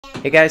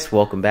Hey guys,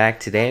 welcome back.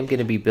 Today I'm going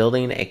to be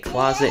building a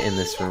closet in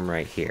this room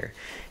right here.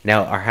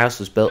 Now our house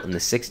was built in the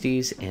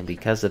 60s, and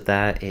because of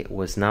that it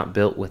was not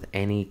built with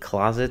any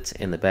closets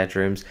in the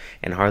bedrooms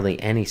and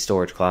hardly any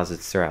storage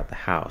closets throughout the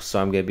house.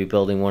 So I'm going to be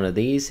building one of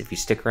these. If you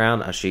stick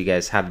around, I'll show you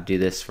guys how to do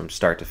this from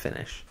start to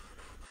finish.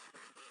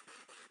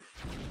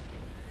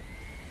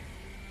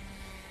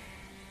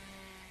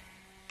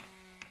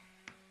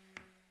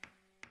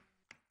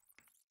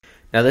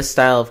 Now this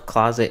style of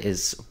closet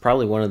is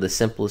probably one of the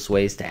simplest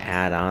ways to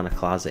add on a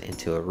closet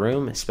into a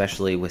room,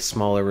 especially with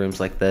smaller rooms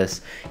like this.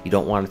 You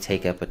don't want to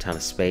take up a ton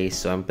of space,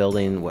 so I'm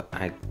building what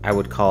I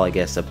would call, I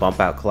guess, a bump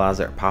out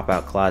closet or pop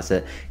out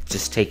closet,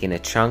 just taking a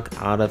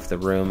chunk out of the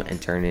room and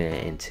turning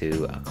it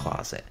into a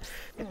closet.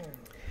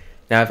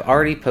 Now I've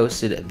already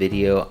posted a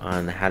video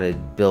on how to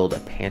build a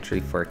pantry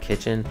for a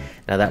kitchen.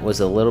 Now that was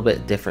a little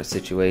bit different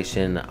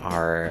situation.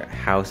 Our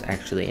house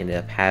actually ended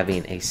up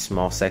having a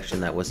small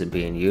section that wasn't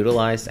being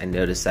utilized. I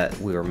noticed that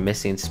we were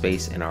missing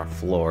space in our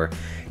floor,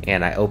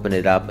 and I opened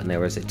it up and there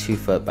was a 2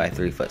 foot by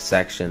 3 foot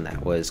section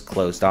that was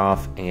closed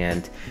off,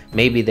 and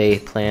maybe they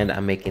planned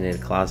on making it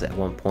a closet at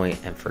one point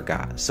and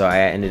forgot. So I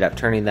ended up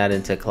turning that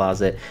into a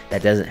closet.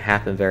 That doesn't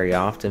happen very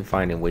often,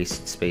 finding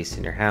wasted space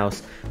in your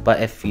house,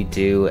 but if you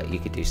do, you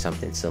could do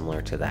something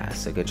similar to that.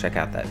 So go check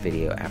out that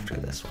video after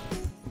this one.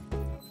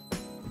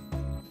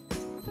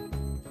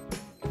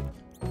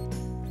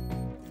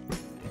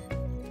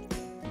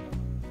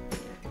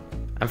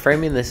 I'm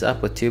framing this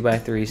up with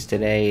 2x3s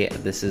today.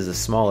 This is a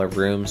smaller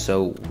room,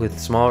 so with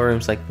small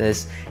rooms like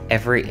this,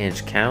 every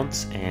inch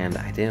counts, and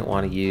I didn't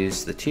want to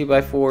use the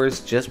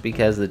 2x4s just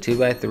because the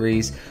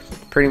 2x3s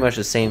pretty much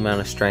the same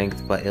amount of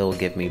strength, but it'll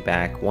give me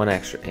back 1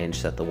 extra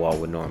inch that the wall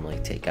would normally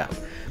take up.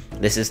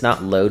 This is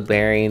not load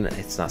bearing,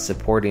 it's not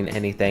supporting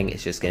anything,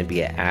 it's just going to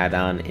be an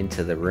add-on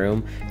into the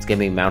room. It's going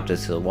to be mounted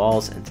to the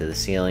walls and to the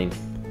ceiling,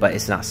 but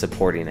it's not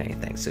supporting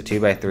anything. So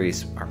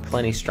 2x3s are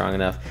plenty strong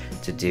enough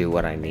to do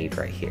what I need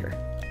right here.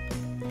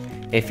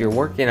 If you're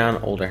working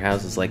on older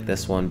houses like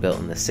this one built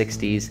in the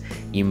 60s,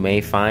 you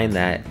may find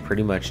that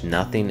pretty much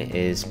nothing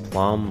is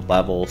plumb,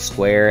 level,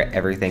 square,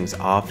 everything's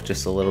off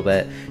just a little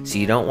bit. So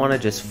you don't want to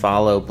just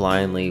follow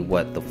blindly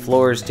what the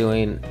floor is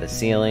doing, the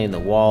ceiling, the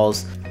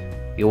walls.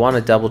 You'll want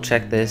to double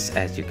check this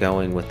as you're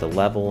going with the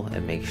level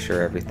and make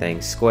sure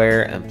everything's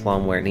square and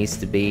plumb where it needs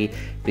to be,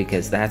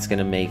 because that's going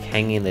to make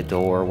hanging the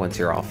door once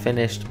you're all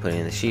finished,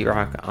 putting the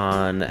sheetrock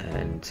on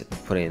and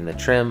putting the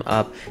trim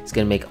up, it's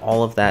going to make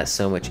all of that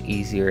so much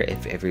easier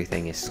if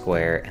everything is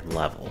square and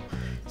level.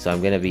 So I'm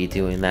going to be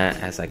doing that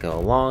as I go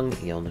along.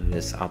 You'll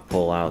notice I'll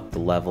pull out the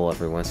level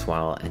every once in a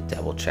while and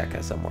double check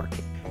as I'm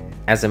working.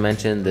 As I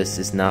mentioned, this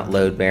is not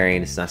load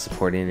bearing, it's not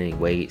supporting any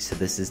weight, so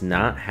this is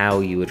not how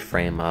you would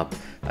frame up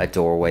a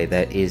doorway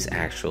that is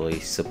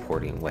actually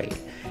supporting weight.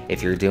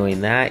 If you're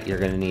doing that, you're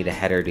going to need a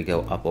header to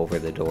go up over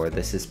the door.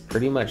 This is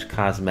pretty much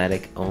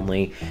cosmetic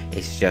only.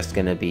 It's just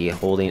going to be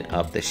holding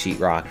up the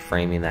sheetrock,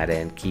 framing that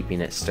in,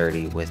 keeping it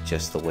sturdy with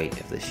just the weight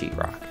of the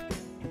sheetrock.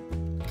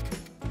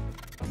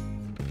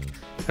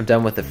 I'm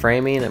done with the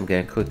framing. I'm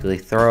going to quickly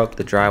throw up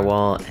the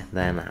drywall, and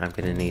then I'm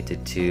going to need to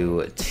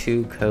do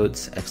 2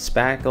 coats of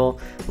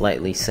spackle,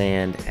 lightly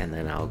sand, and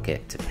then I'll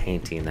get to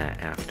painting that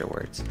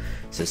afterwards.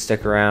 So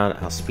stick around,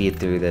 I'll speed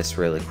through this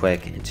really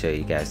quick and show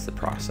you guys the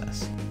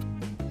process.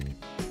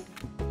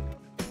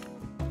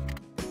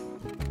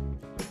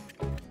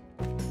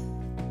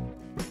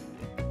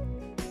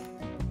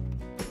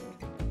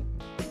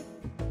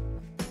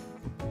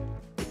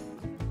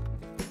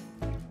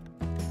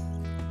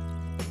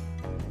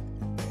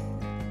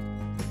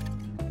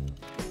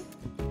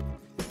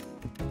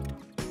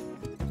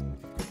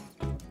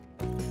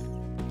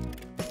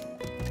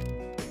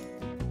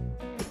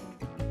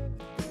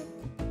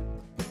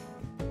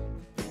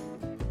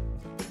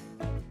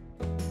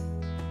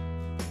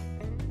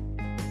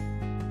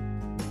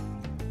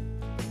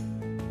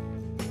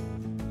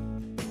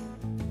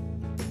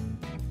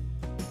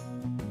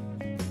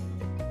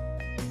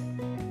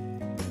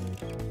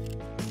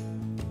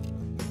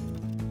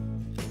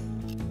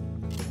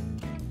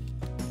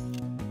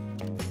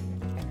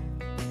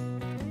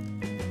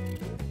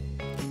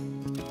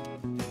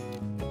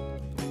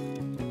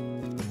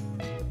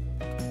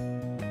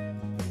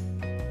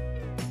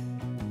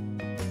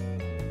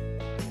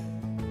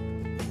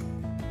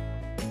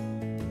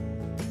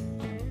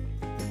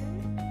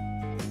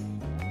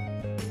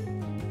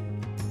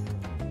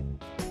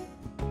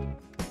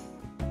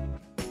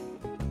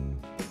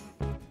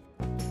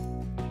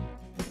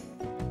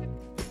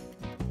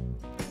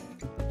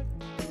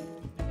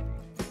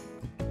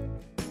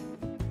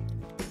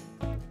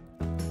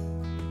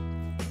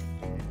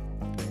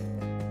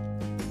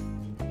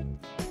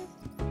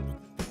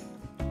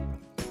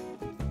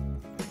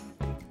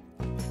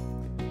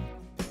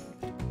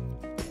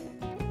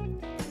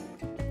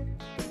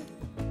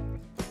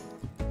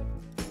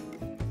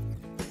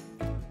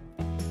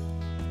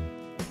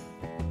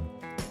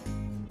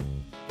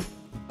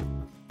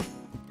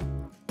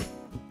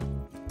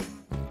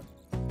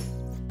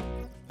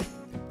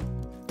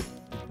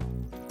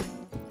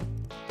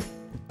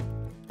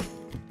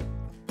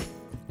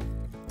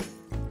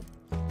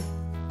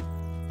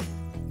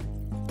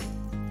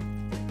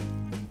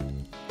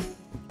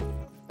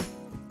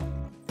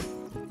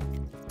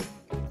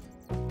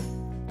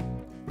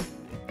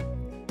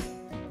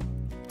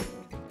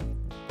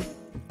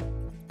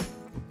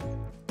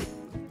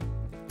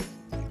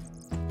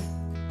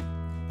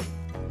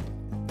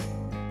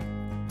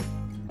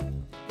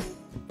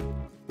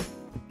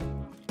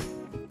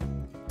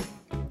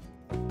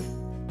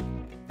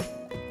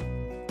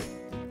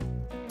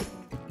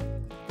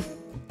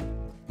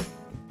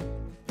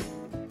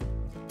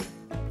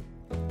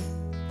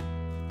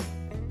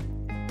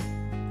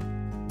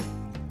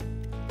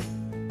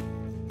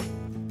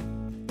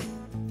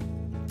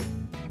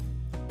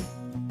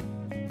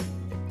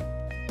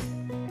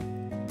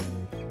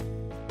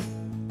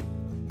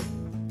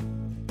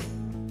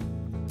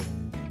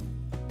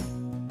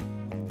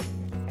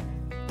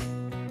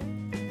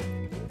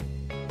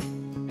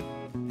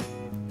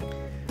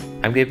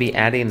 I'm going to be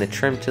adding the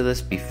trim to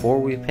this before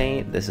we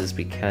paint. This is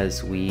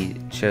because we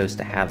chose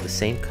to have the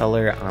same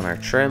color on our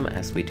trim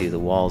as we do the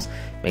walls.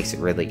 Makes it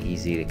really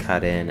easy to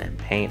cut in and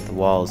paint the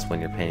walls when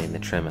you're painting the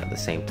trim at the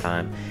same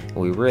time. And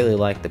we really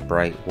like the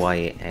bright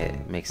white.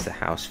 It makes the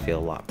house feel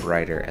a lot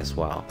brighter as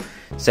well.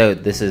 So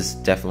this is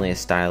definitely a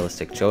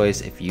stylistic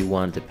choice. If you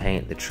want to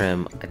paint the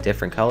trim a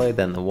different color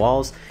than the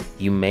walls,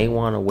 you may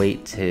want to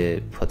wait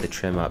to put the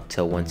trim up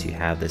till once you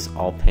have this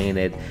all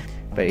painted.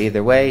 But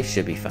either way,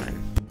 should be fine.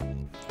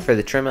 For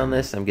the trim on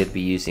this, I'm going to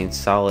be using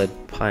solid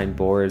pine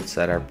boards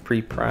that are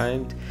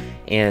pre-primed,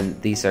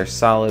 and these are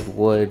solid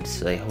wood,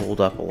 so they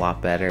hold up a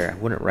lot better. I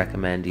wouldn't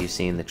recommend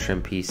using the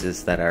trim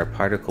pieces that are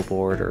particle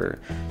board or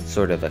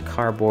sort of a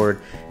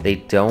cardboard. They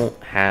don't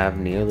have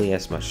nearly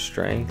as much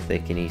strength. They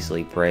can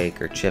easily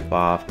break or chip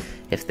off.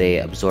 If they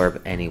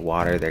absorb any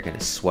water, they're going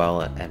to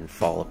swell and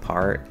fall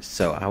apart.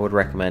 So I would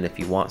recommend, if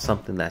you want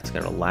something that's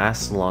going to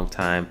last a long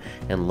time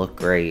and look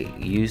great,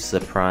 use the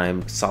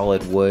primed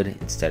solid wood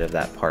instead of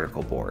that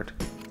particle board.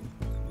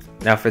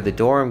 Now for the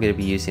door, I'm going to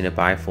be using a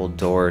bifold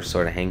door,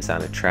 sort of hangs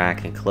on a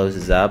track and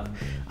closes up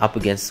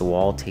against the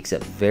wall, takes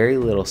up very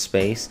little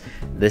space.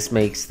 This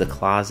makes the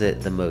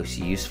closet the most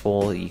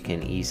useful. You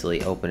can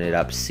easily open it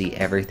up, see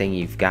everything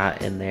you've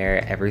got in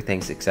there,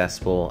 everything's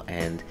accessible,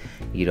 and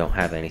you don't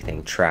have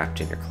anything trapped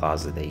in your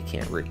closet that you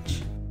can't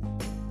reach.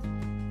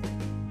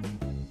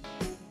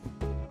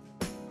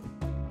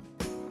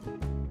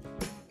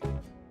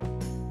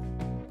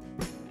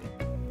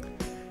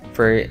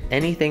 For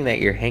anything that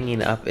you're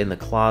hanging up in the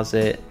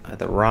closet,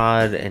 the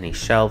rod, any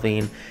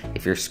shelving,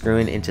 if you're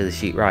screwing into the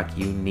sheetrock,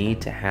 you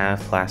need to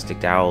have plastic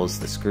dowels.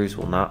 The screws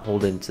will not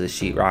hold into the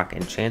sheetrock,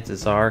 and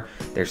chances are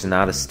there's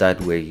not a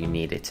stud where you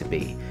need it to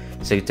be.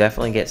 So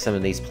definitely get some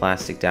of these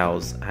plastic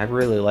dowels. I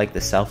really like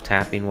the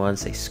self-tapping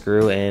ones. They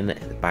screw in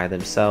by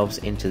themselves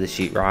into the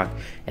sheetrock,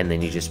 and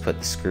then you just put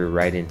the screw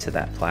right into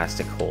that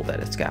plastic hole that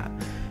it's got.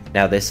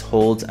 Now this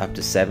holds up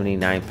to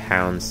 79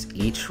 pounds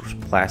each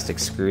plastic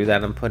screw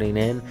that I'm putting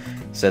in,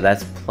 so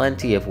that's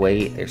plenty of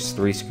weight. There's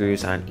 3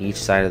 screws on each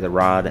side of the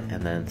rod,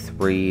 and then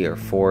 3 or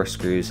 4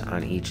 screws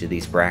on each of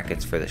these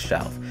brackets for the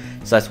shelf.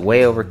 So that's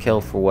way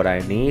overkill for what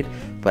I need,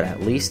 but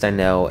at least I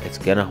know it's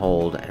gonna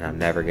hold and I'm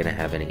never gonna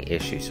have any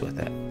issues with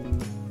it.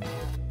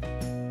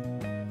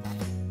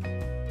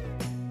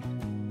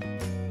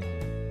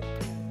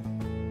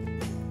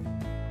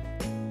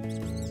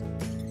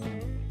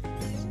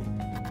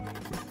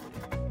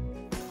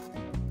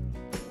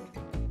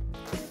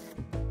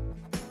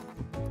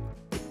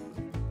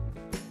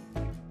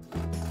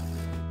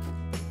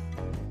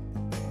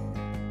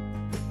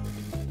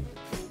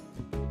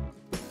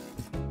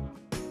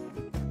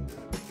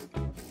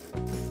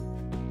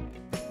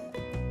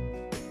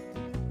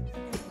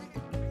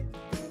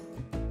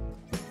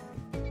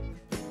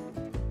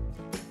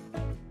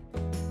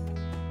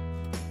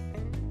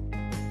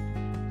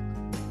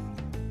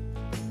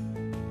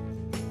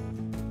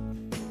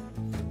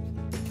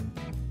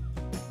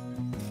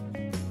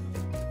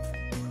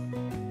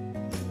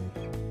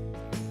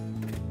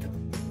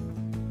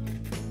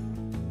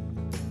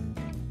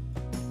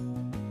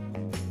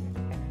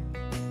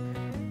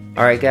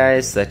 Alright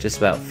guys, that just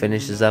about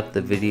finishes up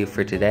the video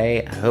for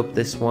today. I hope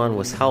this one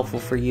was helpful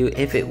for you.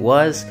 If it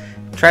was,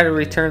 try to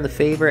return the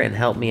favor and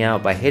help me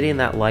out by hitting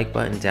that like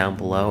button down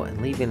below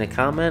and leaving a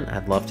comment.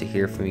 I'd love to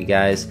hear from you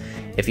guys.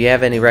 If you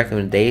have any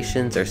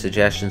recommendations or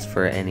suggestions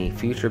for any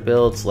future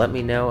builds, let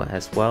me know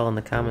as well in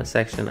the comment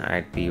section.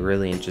 I'd be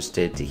really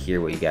interested to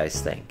hear what you guys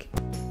think.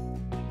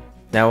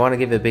 Now I want to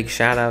give a big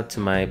shout out to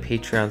my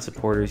Patreon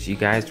supporters. You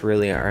guys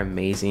really are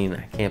amazing.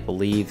 I can't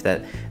believe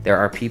that there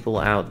are people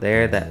out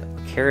there that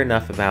care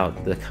enough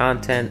about the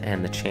content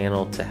and the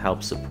channel to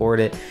help support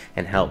it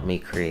and help me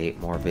create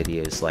more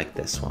videos like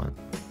this one.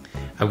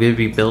 I'm going to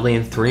be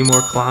building 3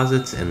 more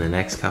closets in the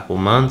next couple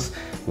months.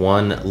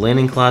 1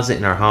 linen closet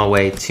in our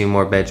hallway, 2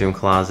 more bedroom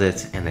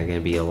closets, and they're going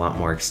to be a lot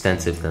more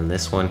extensive than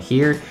this one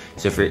here.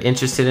 So if you're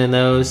interested in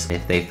those,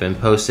 if they've been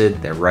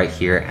posted, they're right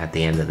here at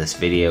the end of this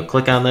video.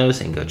 Click on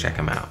those and go check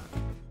them out.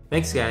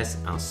 Thanks guys,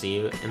 I'll see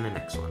you in the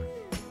next one.